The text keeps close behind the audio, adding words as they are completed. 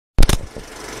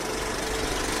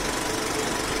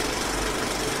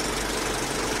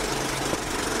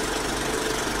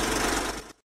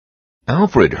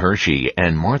Alfred Hershey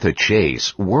and Martha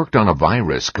Chase worked on a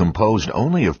virus composed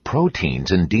only of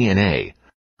proteins and DNA,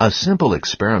 a simple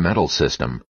experimental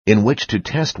system in which to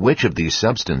test which of these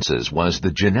substances was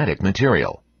the genetic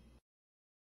material.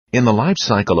 In the life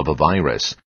cycle of a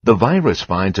virus, the virus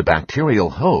finds a bacterial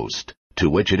host to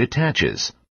which it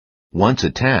attaches. Once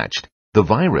attached, the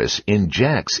virus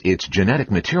injects its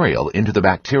genetic material into the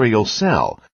bacterial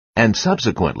cell and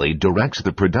subsequently directs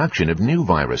the production of new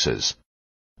viruses.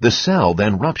 The cell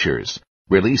then ruptures,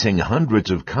 releasing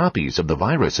hundreds of copies of the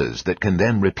viruses that can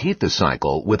then repeat the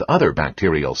cycle with other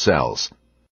bacterial cells.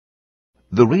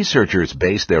 The researchers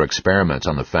based their experiments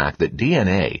on the fact that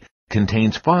DNA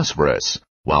contains phosphorus,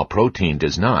 while protein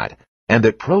does not, and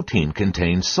that protein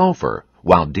contains sulfur,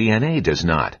 while DNA does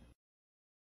not.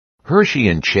 Hershey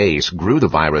and Chase grew the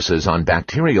viruses on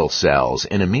bacterial cells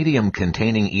in a medium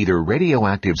containing either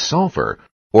radioactive sulfur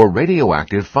or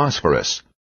radioactive phosphorus.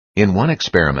 In one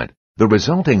experiment, the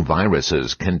resulting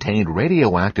viruses contained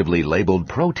radioactively labeled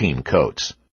protein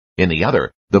coats. In the other,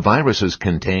 the viruses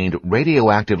contained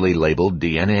radioactively labeled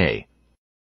DNA.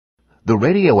 The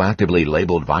radioactively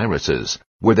labeled viruses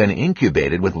were then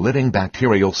incubated with living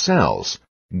bacterial cells,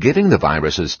 giving the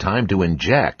viruses time to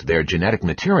inject their genetic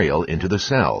material into the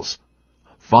cells.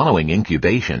 Following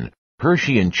incubation,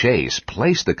 Hershey and Chase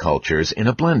placed the cultures in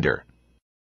a blender.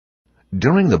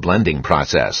 During the blending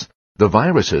process, the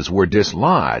viruses were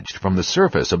dislodged from the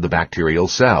surface of the bacterial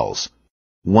cells.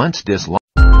 Once dislodged,